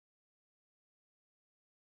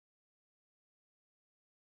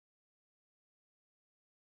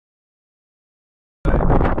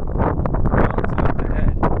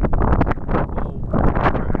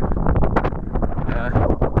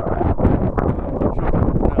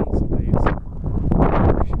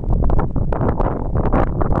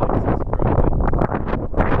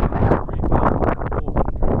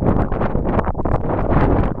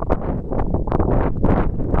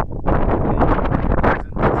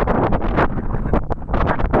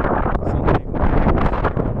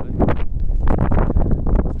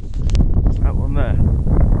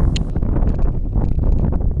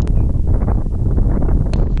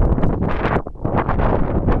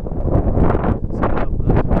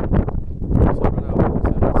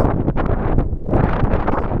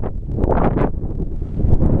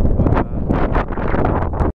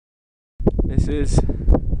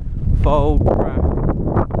old crap,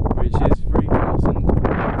 which is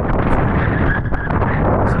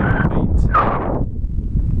 3,002 feet.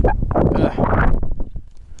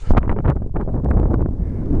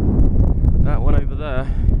 That one over there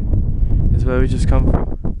is where we just come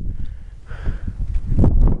from.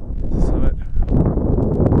 The summit.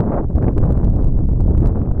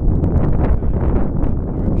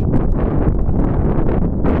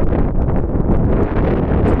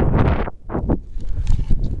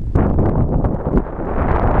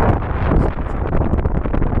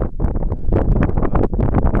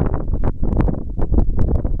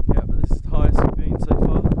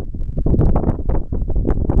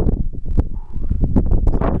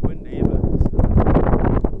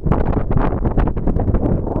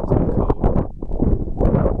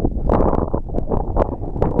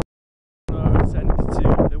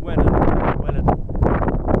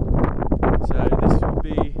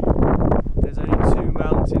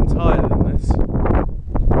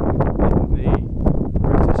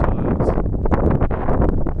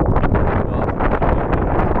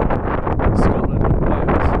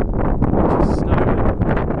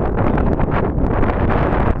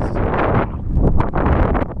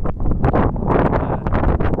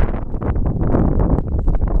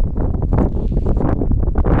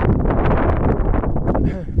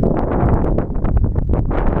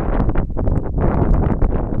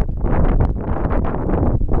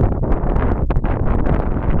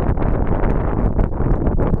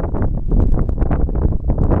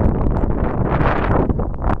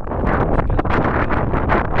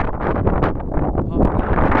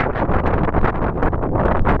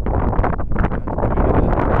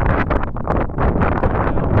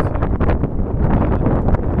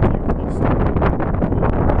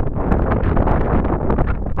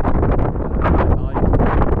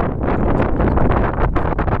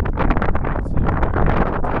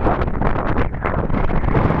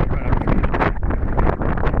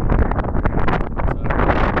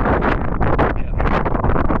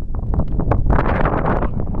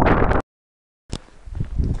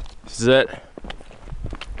 This is it.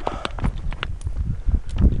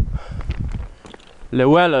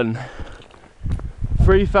 Llewellyn,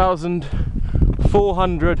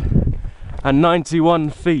 3,491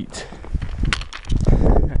 feet.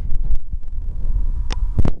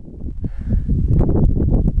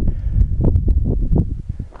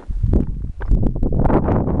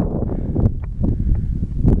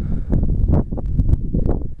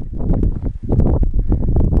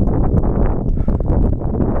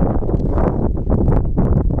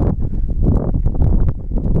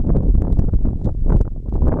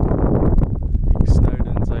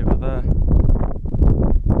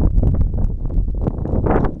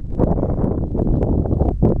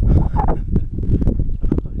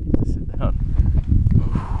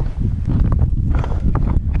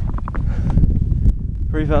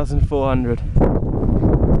 $3,491.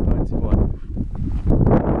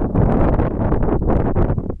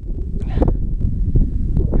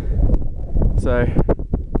 So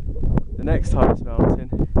the next highest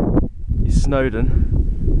mountain is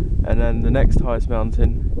Snowdon, and then the next highest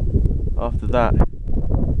mountain after that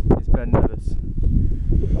is Ben Nevis.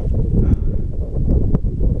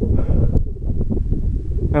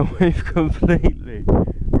 And we've completely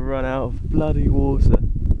run out of bloody water.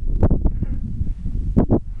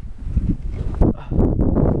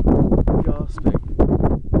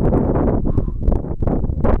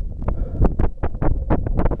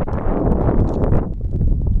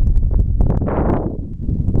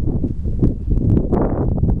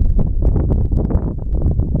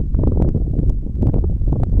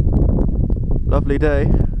 Lovely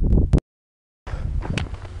day.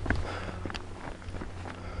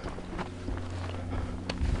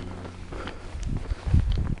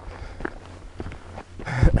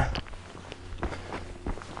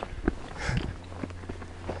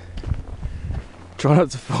 Try not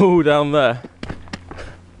to fall down there.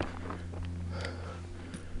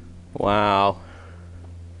 Wow.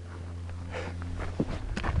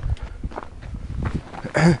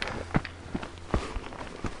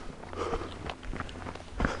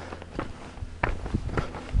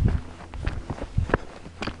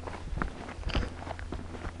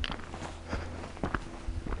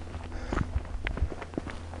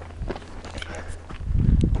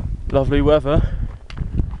 Lovely weather.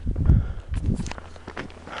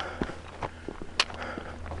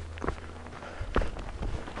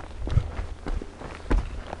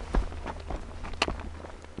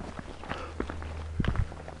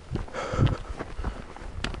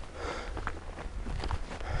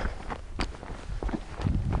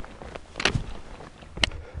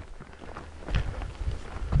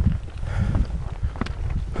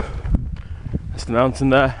 the mountain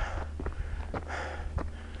there.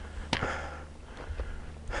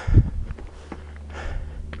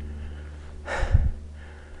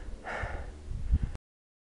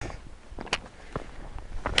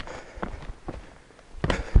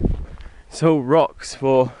 It's all rocks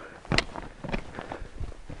for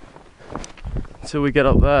until we get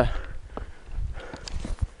up there.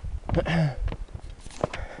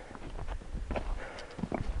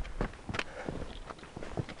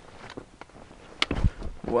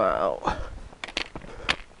 Wow.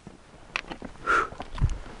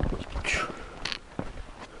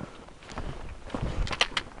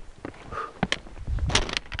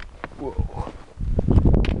 Whoa.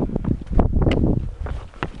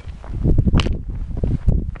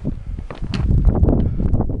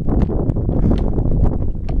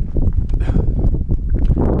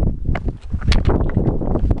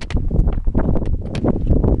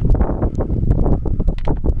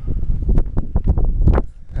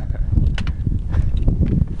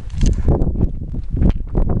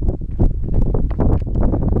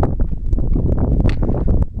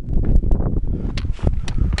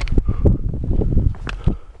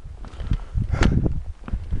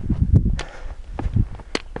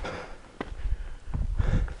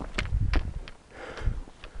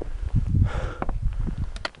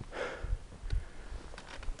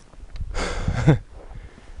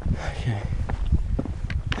 Okay.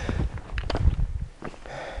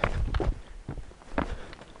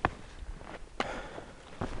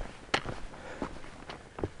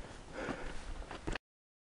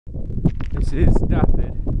 This is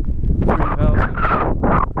Dapid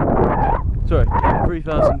 3,000. Sorry,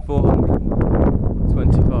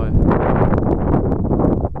 3,425.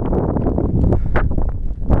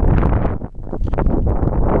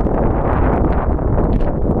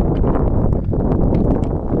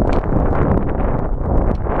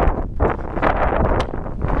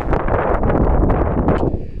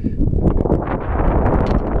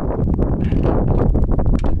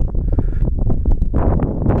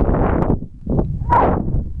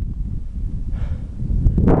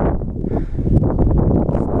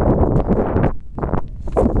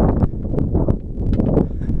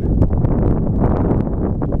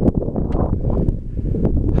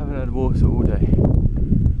 Water all day.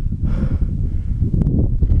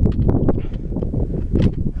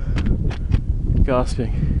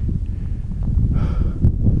 Gasping.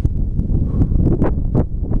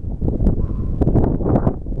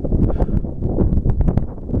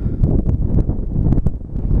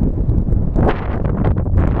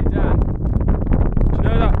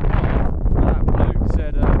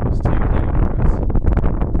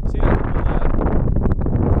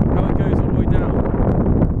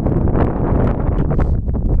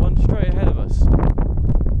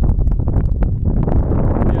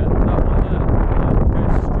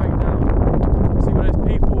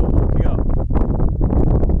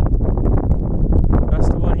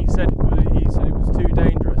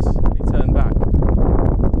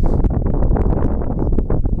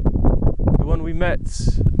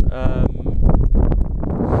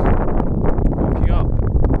 Walking up.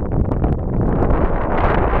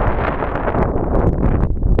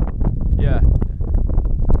 Yeah,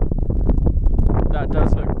 that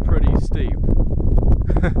does look pretty steep.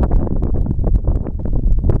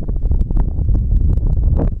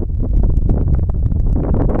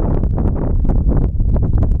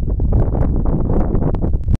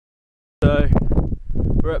 So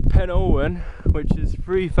we're at Brecon, which is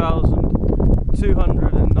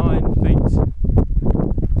 3,209 feet.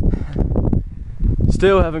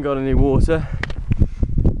 Still haven't got any water.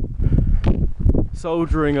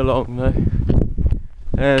 Soldiering along though.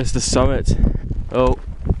 There's the summit. Oh.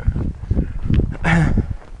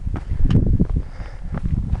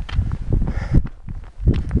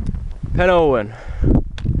 Brecon.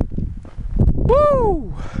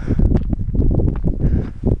 Woo!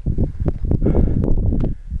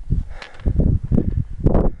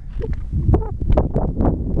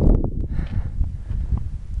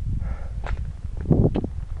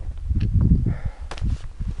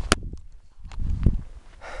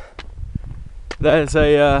 There's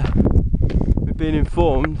a, we've been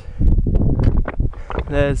informed,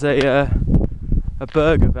 there's a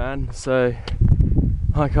burger van, so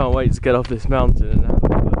I can't wait to get off this mountain and have a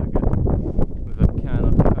burger with a can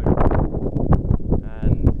of Coke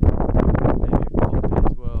and maybe a coffee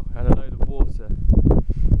as well, and a load of water.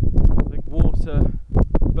 I think water,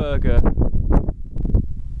 burger,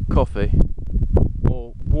 coffee,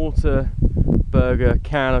 or water, burger,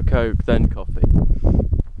 can of Coke, then coffee.